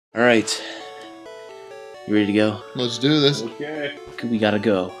All right. You ready to go? Let's do this. Okay. We gotta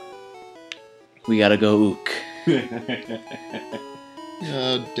go. We gotta go ook.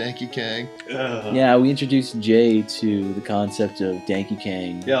 Danky Kang. Yeah, we introduced Jay to the concept of Danky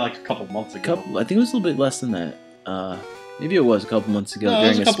Kang. Yeah, like a couple months ago. I think it was a little bit less than that. Maybe it was a couple months ago. No, it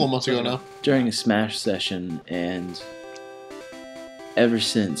was a couple of months ago now. During a Smash session, and ever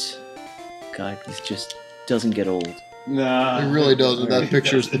since, God, it just doesn't get old. Nah. It really doesn't. That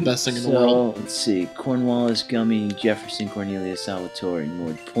picture is the best thing in the world. Let's see. Cornwallis, Gummy, Jefferson, Cornelia, Salvatore, and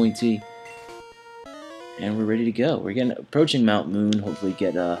Lord Pointy. And we're ready to go. We're getting approaching Mount Moon. Hopefully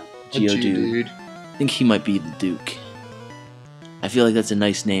get Geodude. I think he might be the Duke. I feel like that's a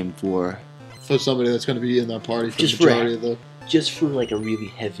nice name for somebody that's going to be in that party for Just the majority of the... just for like a really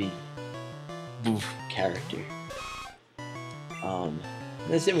heavy character.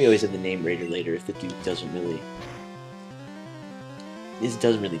 Then we always have the name Raider later if the Duke doesn't really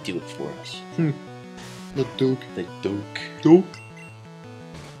do it for us. The Duke. The Duke. Duke?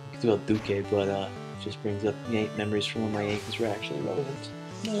 You can do a Duque, but it just brings up memories from when my Yankees were actually relevant.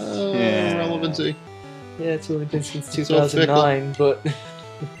 Relevancy. Yeah, it's only been since It's so 2009, but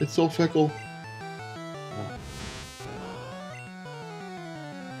It's so fickle.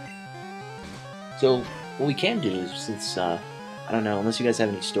 So what we can do is, since I don't know, unless you guys have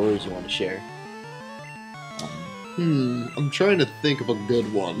any stories you want to share. I'm trying to think of a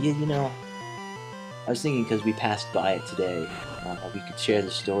good one. Yeah, you know, I was thinking because we passed by it today, we could share the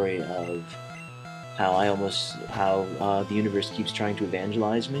story of how the universe keeps trying to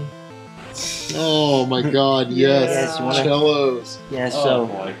evangelize me. Oh my god, yes. Yes, you wanna- Cellos. Yeah, Oh, so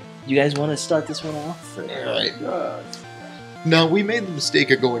boy. you guys want to start this one off? Or? Alright. God. Now, we made the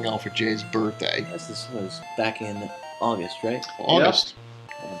mistake of going out for Jay's birthday. This was back in August, right? August.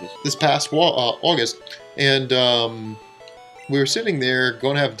 August. This past August. And we were sitting there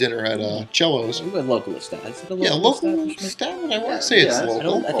going to have dinner at Cello's. We went local establishment. Yeah, local establishment. I want to say it's Yeah,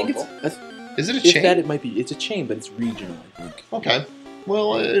 local. I think it's. Is it a If chain? that, it might be. It's a chain, but it's regional, I think. Okay.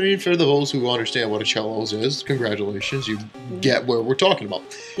 Well, I mean, for those who understand what a Cello's is, congratulations, you get where we're talking about.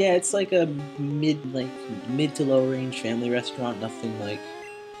 Yeah, it's like a mid to low range family restaurant. Nothing like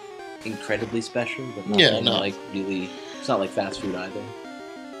incredibly special, but nothing Yeah, no. like really. It's not like fast food either.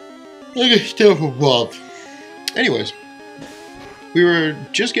 Like a step above. Anyways, we were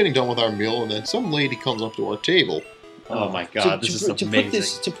just getting done with our meal, and then some lady comes up to our table. Oh my god, this is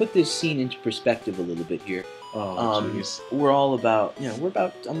amazing. To put this scene into perspective a little bit here, Oh, jeez. we're all about, we were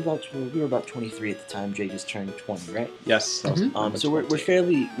about 23 at the time. Jay just turned 20, right? Yes. that was So we're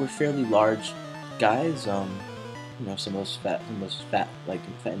fairly large guys. Some of us fat, like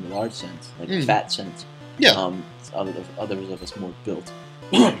in the large sense, like fat sense. Yeah. Others of us more built.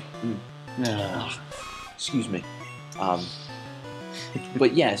 Excuse me.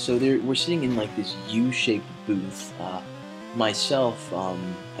 But yeah, so we're sitting in like this U-shaped booth. Myself,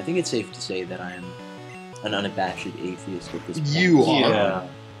 I think it's safe to say that I am an unabashed atheist at this point. You are. Yeah.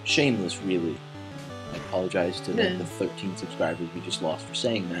 Shameless, really. I apologize to the 13 subscribers we just lost for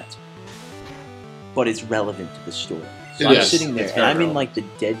saying that. But it's relevant to the story. So I'm sitting there, It's and very I'm in relevant. like the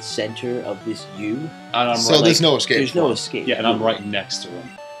dead center of this U. And I'm So right, there's no escape. There's no escape. yeah, and I'm right next to him.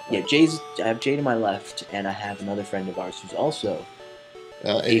 Yeah, I have Jay to my left, and I have another friend of ours who's also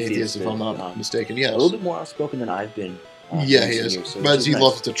Atheist, if I'm not mistaken, yes. a little bit more outspoken than I've been. Yeah, he recent is. years, so But it's he nice.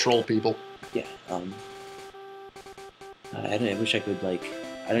 loves to troll people. Yeah. I wish I could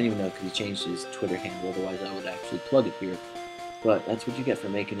I don't even know because he changed his Twitter handle. Otherwise, I would actually plug it here. But that's what you get for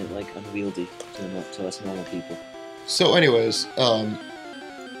making it like unwieldy to us normal people. So, anyways,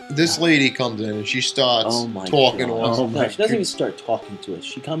 this lady comes in and she starts Oh my talking to God. us. Oh No, my she doesn't even start talking to us.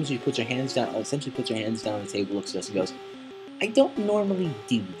 She comes, she puts her hands down, essentially puts her hands down on the table, looks at us, and goes, "I don't normally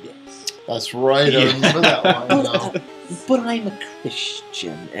do this. That's right. I remember that line now. But I'm a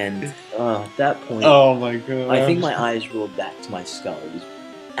Christian." And at that point, Oh my god. I think my eyes rolled back to my skull. It was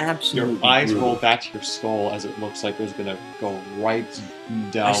absolutely Your eyes brutal. roll back to your skull as it looks like it's gonna go right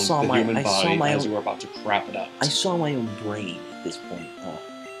down saw the my- human I saw body my as own- you were about to crap it out. I saw my own brain at this point.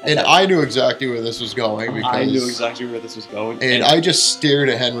 And I knew exactly where this was going because I knew exactly where this was going. And I just stared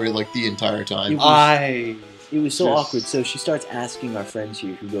at Henry like the entire time. It was so Just- awkward. So she starts asking our friends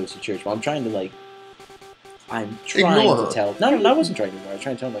here who goes to church. Well, I'm trying to Ignore her. tell. No, I wasn't trying to ignore her. I was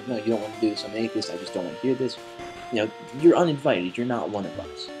trying to tell them, no, you don't want to do this. I'm an atheist. I just don't want to hear this. You're uninvited. You're not one of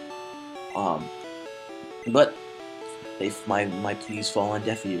us. But my pleas fall on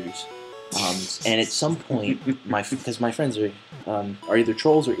deaf ears. And at some point, because my friends are either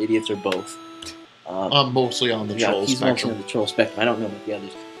trolls or idiots or both. I'm mostly on the troll he's spectrum. mostly on the troll spectrum. I don't know about the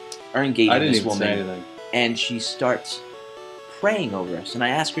others. Are engaging I didn't this even woman, say anything. and she starts praying over us, and I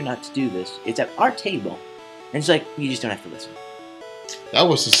ask her not to do this. It's at our table, and she's like, "You just don't have to listen." That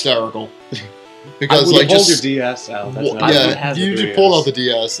was hysterical. I Because would like hold just your DS out. That's not- I would yeah, have you the just pulled 3DS. out the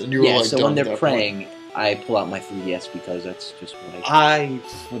DS and you were Yeah, like so done when at they're that point. praying, I pull out my 3DS because that's just what I I,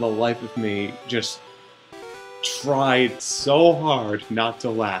 for the life of me, just tried so hard not to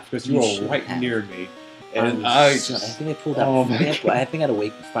laugh because you You were should right have. near me, I and was I so- just. I think I pulled out. Oh my I think I had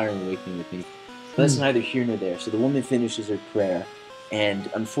a Fire and Awakening with me. But that's neither here nor there. So the woman finishes her prayer, and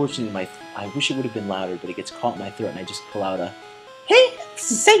unfortunately, I wish it would have been louder, but it gets caught in my throat, and I just pull out a, "Hey,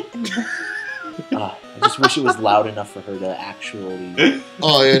 Satan!" I just wish it was loud enough for her to actually.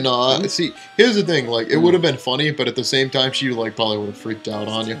 Oh yeah, no. See, here's the thing. Like, it would have been funny, but at the same time, she like probably would have freaked out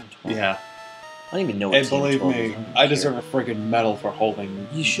on you. Yeah, I don't even know what and believe TM12 me, is. don't I care. deserve a friggin' medal for holding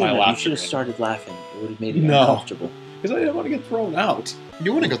You should my have. You laughter. should have started laughing. It would have made it No. uncomfortable. Because I didn't want to get thrown out.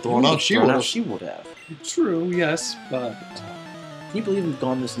 You wouldn't have got thrown You out. She thrown would out, have. She would have. True, yes, but Can you believe we've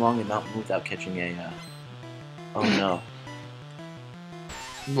gone this long in Mountain without catching a? Oh no!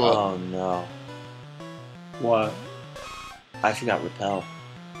 But Oh no! what? I forgot repel.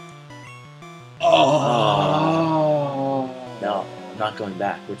 Oh. No, I'm not going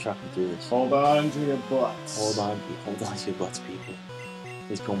back. We're trucking through this. Hold on to your butts. Hold on to your butts, people.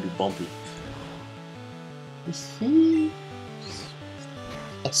 It's gonna be bumpy. a Jay's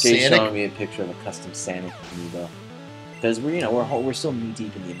Sonic. showing me a picture of a custom Sonic amiibo. Because we're still knee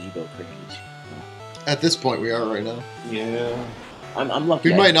deep in the amiibo craze. At this point, we are right now. Yeah. I'm lucky.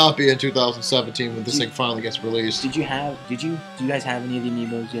 We might not be in 2017 when this thing finally gets released. Do you guys have any of the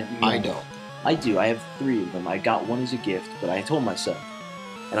amiibos yet? I don't. I do. I have 3 of them. I got one as a gift, but I told myself,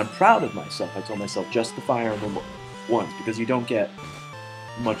 and I'm proud of myself. I told myself just the Fire Emblem ones because you don't get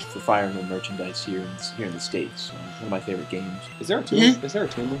much for Fire Emblem merchandise here in the States. One of my favorite games. Is there a Toon? Is there a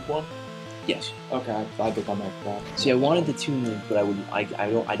Toon Link one? Yes. Okay, I think I might that. See, I wanted the Toon Link, but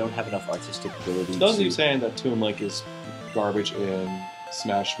I don't have enough artistic ability. Those of to... you saying that Toon Link is garbage in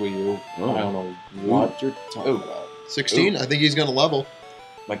Smash Wii U, Oh. I don't know what you're talking about. 16. I think he's gonna level.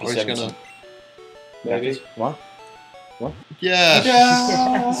 Might be Or he's 17. gonna. Maybe. What? Yeah.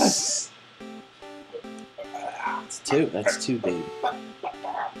 Yes! It's 2. That's 2, baby.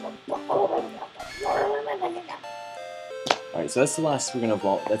 Alright, so that's the last we're gonna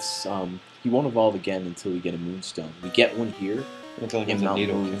evolve. That's he won't evolve again until we get a Moonstone. We get one here Until he in gets a Mount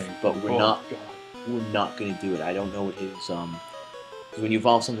Needle Moon, King. but we're Oh, not God. we're not gonna do it. I don't know what his 'cause when you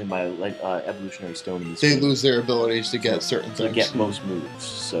evolve something by evolutionary stone in this They game, lose their abilities to get certain to things. get most moves.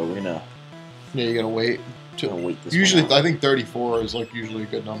 So we're gonna Yeah, you gotta wait. wait this Usually, one out. I think 34 is like usually a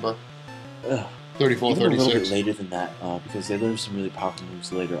good number. Ugh. 34, Even a little bit 36. later than that, because they learn some really powerful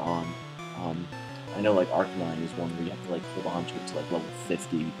moves later on. I know like Arcanine is one where you have to like hold on to it to like level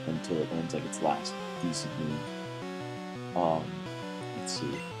 50 until it learns like its last decent move. Let's see.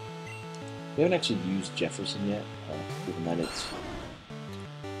 We haven't actually used Jefferson yet, given that it's.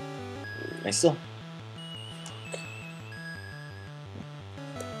 I still.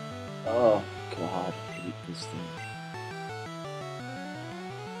 Oh God! I hate this thing.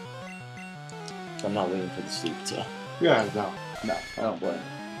 I'm not waiting for the sleep to. Yeah, no, I don't blame.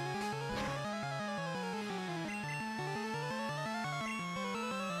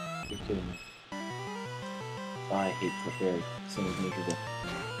 You're kidding me. I hate Clefairy. This thing is miserable.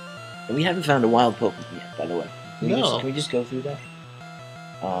 And we haven't found a wild Pokemon yet, by the way. Can we just go through that?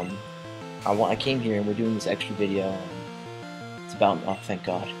 I came here and we're doing this extra video. It's about. Oh, thank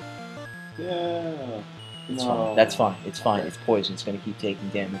God. Yeah. It's No. fine. That's fine. It's fine. It's poison. It's gonna keep taking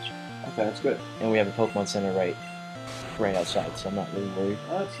damage. Okay, that's good. And we have a Pokemon Center right outside, so I'm not really worried.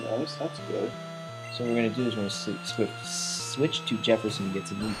 That's nice. That's good. So what we're gonna do is we're gonna switch to Jefferson and get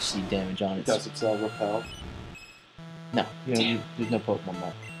some leech seed damage on it. Because it's repel. No, there's no Pokemon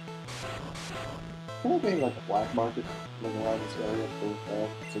mark. Can it be like a black market like around this area for repel?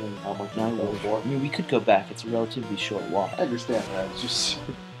 Considering how much No, you go for? I mean, we could go back. It's a relatively short walk. I understand that. It's just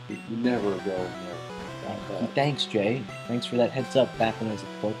you never go near that. Thanks, Jay. Thanks for that heads up back when I was at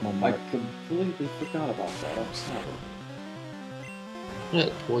Pokemon I Mark. completely forgot about that. I'm sorry. Yeah,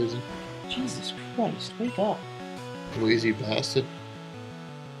 poison. Jesus Christ, wake up. Lazy bastard.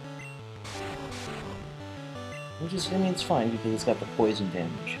 I mean, it's fine because it's got the poison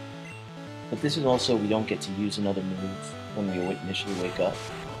damage. But this is also, we don't get to use another move when we initially wake up.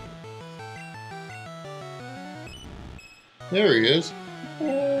 There he is.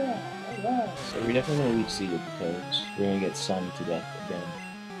 Yeah, alright. So we're definitely going to leech seed it because we're going to get sunned to death again.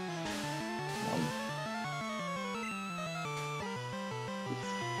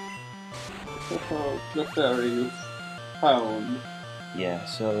 The fairy you found. Yeah,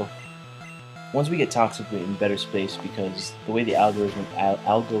 so once we get Toxic in better space, because the way the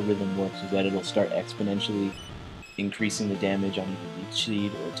algorithm works is that it'll start exponentially increasing the damage on either Leech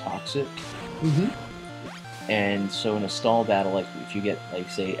Seed or Toxic. And so in a stall battle, like if you get, like,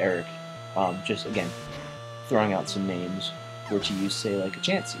 say, Eric, just, again, throwing out some names, were to use, say, like a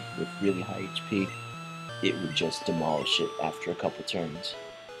Chansey with really high HP, it would just demolish it after a couple turns.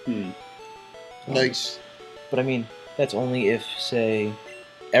 Nice. But I mean, that's only if, say,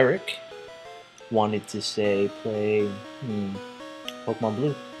 Eric wanted to, say, play Pokemon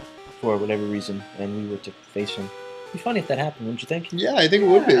Blue for whatever reason, and we were to face him. It'd be funny if that happened, wouldn't you think? Yeah, I think it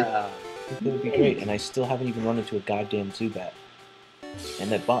would be. I think that would be great, and I still haven't even run into a goddamn Zubat.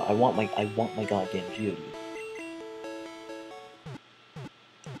 And that bot, I want my goddamn Geodude.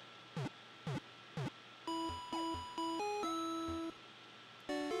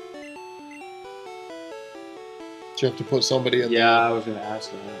 You have to put somebody in. Yeah, I was gonna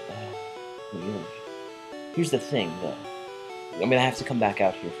ask that. Here's the thing, though. I'm gonna have to come back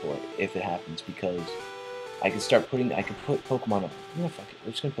out here for it if it happens, because I can put Pokemon. Fuck it.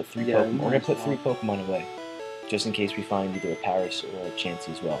 We're just gonna put 3 Pokemon. We're gonna put 3 Pokemon away, just in case we find either a Paris or a Chansey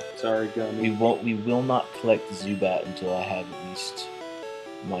as well. Sorry, Gummy. We will not collect Zubat until I have at least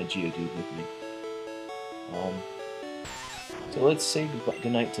my Geodude with me. So let's say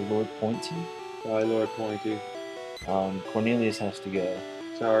goodnight to Lord Pointy. Bye, Lord Pointy. Cornelius has to go.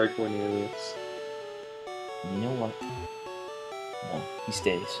 Sorry, Cornelius. You know what? No, he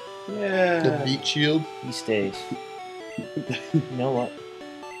stays. Yeah. The beat shield. He stays. You know what?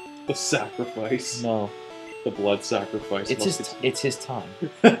 The sacrifice. No. The blood sacrifice. It's his time. It's his time.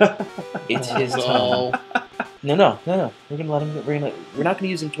 No. We're gonna let him. We're not gonna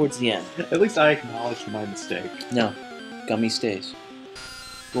use him towards the end. At least I acknowledged my mistake. No, Gummy stays.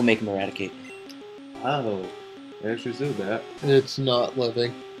 We'll make him eradicate. Oh, there's your Zubat. It's not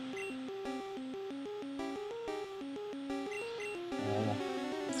living.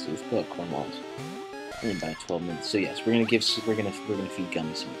 Let's see. Let's put up Cornwallis. We're in about 12 minutes. So yes, we're gonna feed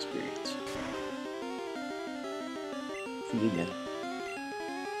Gummy some experience. Feed him.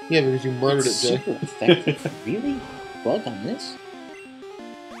 Yeah, because you murdered it, Jay. Super effective. Really? Bug on this?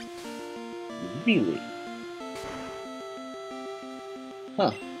 Really?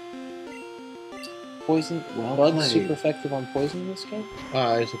 Huh. Poison? Well Bug's played. super effective on poison in this game?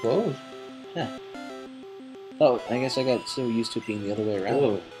 I suppose. Yeah. Oh, I guess I got so used to it being the other way around.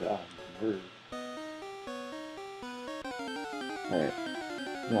 Oh, God. Rude. Alright.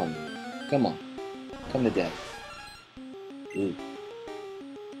 Come on. Come on. Come to dad. Ooh.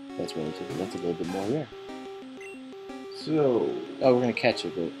 That's a little bit more rare. So... Oh, we're gonna catch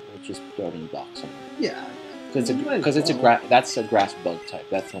it, but we'll just throw it in a box somewhere. Yeah. Because it's that's a grass bug type.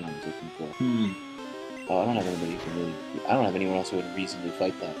 That's what I was looking for. Oh, I don't have anybody who can really. I don't have anyone else who would reasonably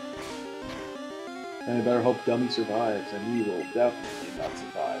fight that. And I better hope Gummy survives, and he will definitely not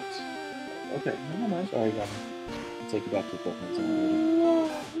survive. Okay, never mind. Sorry, Gummy. I'll take you back to the Pokemon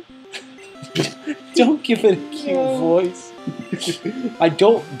Center. Don't give it a cute voice.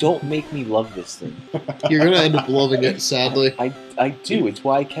 Don't make me love this thing. You're gonna end up loving it, sadly. I do. It's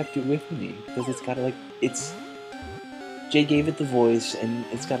why I kept it with me, because it's got Jay gave it the voice, and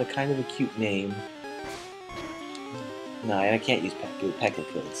it's got a kind of a cute name. No, and I can't use Peck. Peck will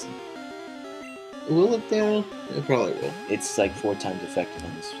kill this thing. Will it though? It probably will. It's like 4 times effective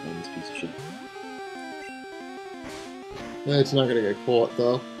on this piece of shit. It's not gonna get caught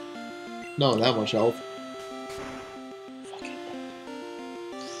though. Not that much health. Fuck it.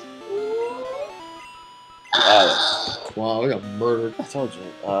 Wow, I got murdered. I told you.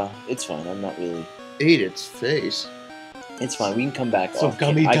 It's fine. I'm not really. Ate its face. It's fine. We can come back So off.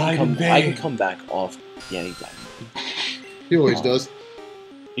 Gummy died in vain. I can come back off. Yeah, he died. He always does.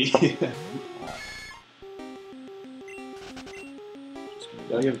 Yeah.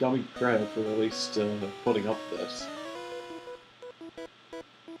 Gotta give Gummy credit for at least putting up this.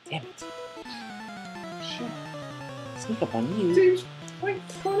 Damn it. Shit. Sneak up on you. Seems right in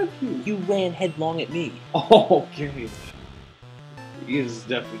front of you. You ran headlong at me. Oh, okay. He is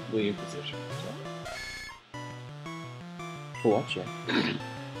definitely in position. For what, Jay?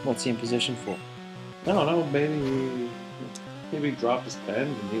 What's he in position for? I don't know, maybe he dropped his pen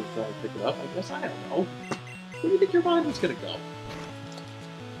and he was trying to pick it up. I guess, I don't know. Where do you think your mind was gonna go?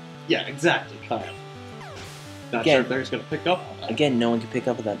 Yeah, exactly, Kyle. Not sure if they're just gonna pick up on that. Again, no one can pick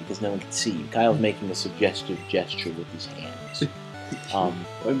up on that because no one can see you. Kyle's making a suggestive gesture with his hands.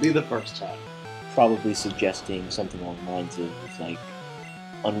 Wouldn't be the first time. Probably suggesting something along the lines of, like,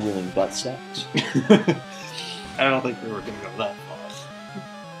 unwilling butt sex. I don't think we were gonna go that far.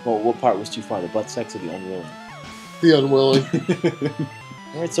 Well, what part was too far? The butt sex or the unwilling? The unwilling.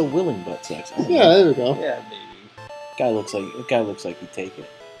 Or it's a willing butt sex. I don't Yeah, know. there we go. Yeah, maybe. Guy looks like he'd take it.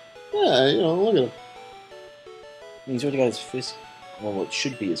 Yeah, you know, look at him. He's already got his fist. Well, it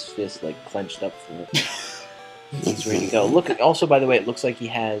should be his fist, like clenched up for it. He's ready to go. Look. Also, by the way, it looks like he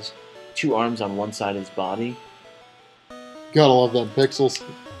has 2 arms on one side of his body. Gotta love them pixels.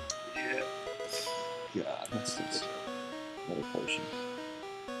 Yeah. God, That's another potion.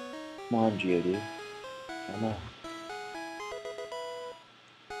 Come on, Geodude. Come on.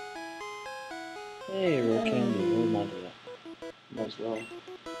 Hey, rare candy. Hold on to that. might as well.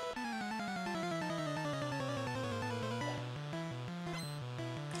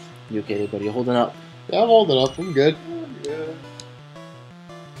 You okay there, buddy? You holding up? Yeah, I'm holding up. I'm good. Yeah.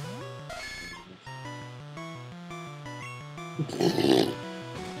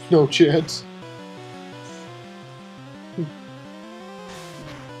 No chance.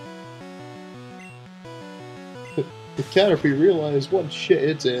 The Caterpie realizes what shit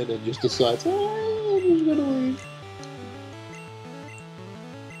it's in and just decides, oh, I'm just gonna leave.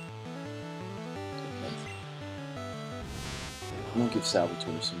 I'm gonna give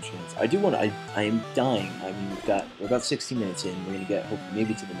Salvatore some chance. I do want. I am dying. I mean, we're about 60 minutes in. We're gonna get hopefully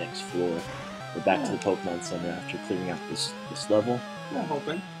maybe to the next floor. We're back to the Pokemon Center after clearing out this level. Yeah,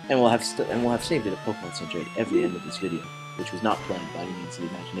 hoping. And we'll have saved it at Pokemon Center at every end of this video, which was not planned by any means of the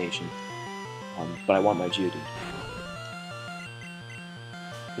imagination. But I want my Geodude.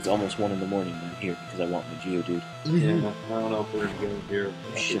 It's almost 1 in the morning and I'm here because I want my Geodude. Yeah, I don't know if we're gonna go here.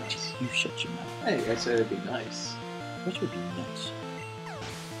 You shut your mouth. Hey, I said it'd be nice. Which would be nice.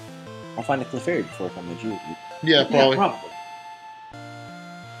 I'll find a Clefairy before I find my Geodude. Yeah, probably. Yeah, probably.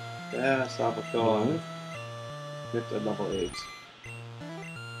 Yeah, stop with going. Get the double eggs.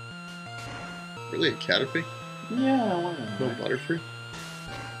 Really, a Caterpie? Yeah, why not? No Butterfree?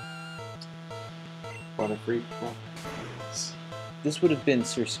 Butterfree. Well, This would have been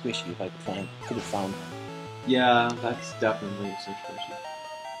Sir Squishy if I could have found him. yeah, that's definitely a Sir Squishy.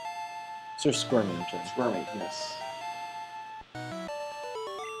 Sir Squirmy, I'm sorry. Squirmy, yes.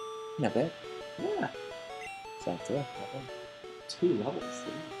 Not bad. Yeah, Sounds good. 2 levels.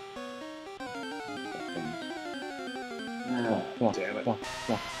 Come on, Damn it. come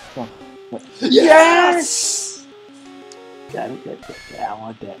on. Yes! Got it. I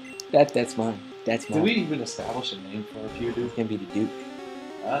want that. That's mine. That's mine. Did we even establish a name for a few dudes? It's gonna be the Duke.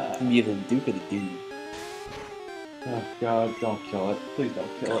 Ah. It's gonna be the Duke of the Dude. Oh God, don't kill it. Please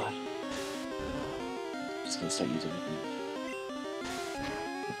don't kill it. I'm just gonna start using it.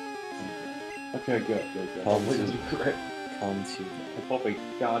 Okay, good. Hopefully Hopefully it doesn't crit. Come to I'm hoping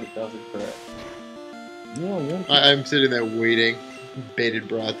God it doesn't crit. No, you don't I'm sitting there waiting, bated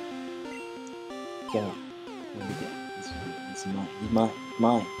breath. get him. Let me get him. This is mine. He's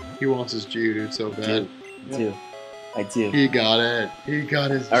mine. He wants his Geodude so bad. I do. He got it. He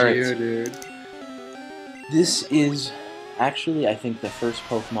got his All right. Geodude. This is actually, I think, the first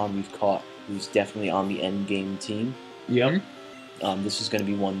Pokemon we've caught who's definitely on the end game team. Yep. This is going to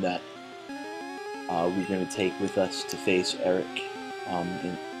be one that we're going to take with us to face Eric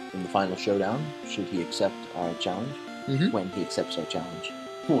in the final showdown, should he accept our challenge, when he accepts our challenge.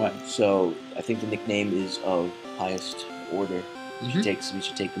 What? So I think the nickname is of highest order. We should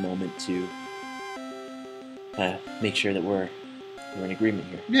take the moment to make sure that we're in agreement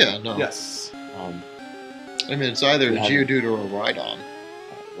here. Yeah, no. Yes. I mean, it's either a We have Geodude or a Rhydon.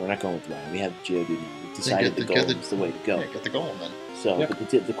 We're not going with Ryan. We have Geodude now. We've decided the goal is the way to go. Yeah, get the goal then. So, Yep. but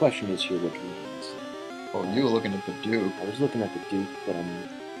the question is here, what do we use? Oh, you were looking at the Duke. I was looking at the Duke, but I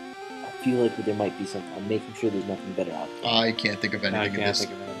feel like there might be something. I'm making sure there's nothing better out there. I can't think of I anything in can't this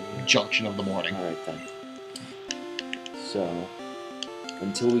think of anything. junction of the morning. All right then. So,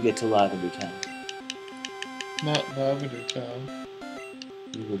 until we get to Lavender Town, Not Lavender Town.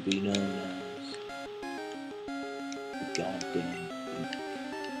 we will be known as the goddamn Duke.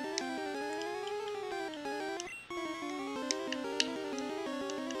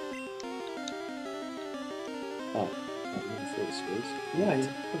 Oh, I'm looking for the space. Yeah,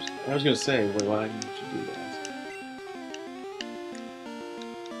 I was gonna say, wait, why didn't you do that?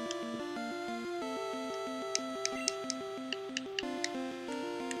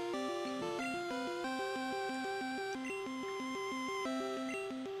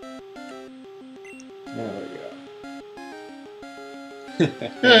 There we go.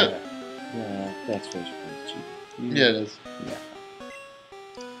 Yeah, that's first place, cheating. Yeah, it is. Yeah.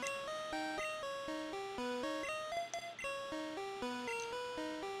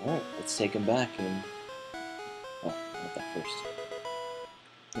 Alright, let's take him back and... Oh, not that first.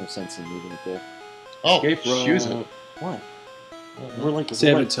 No sense in moving it there. Oh, Escape rope. shoes it. Why? We're like Save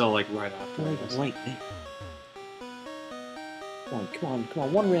it right, until like right after. we're I like guess. right there. Come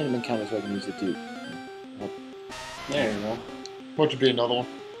on. One random encounter so I can use the dude. There you go. What should be another one?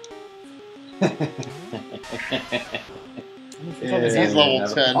 He's level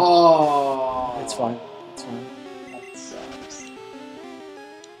 10. Oh! It's fine. It's fine. That sucks.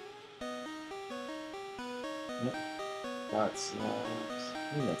 Yep. That sucks.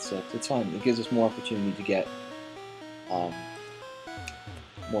 I think that sucks. It's fine. It gives us more opportunity to get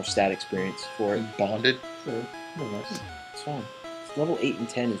more stat experience for it. Bonded. Sure. It's fine. Level 8 and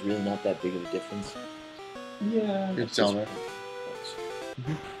 10 is really not that big of a difference. Yeah. It's down there.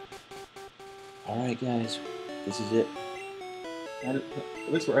 Alright, guys. This is it. And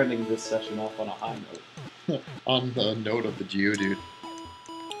at least we're ending this session off on a high note. On the note of the Geodude.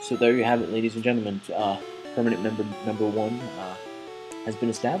 So there you have it, ladies and gentlemen. Permanent member number 1 has been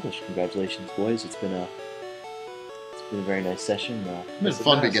established. Congratulations, boys. It's been a very nice session. It's been a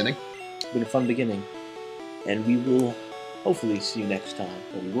fun beginning. It's been a fun beginning. And we will hopefully see you next time.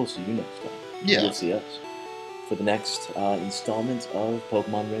 Or we will see you next time. Yeah. You will see us. For the next installment of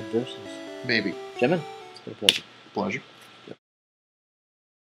Pokemon Red Versus. Maybe. Gentlemen, it's been a pleasure. Pleasure.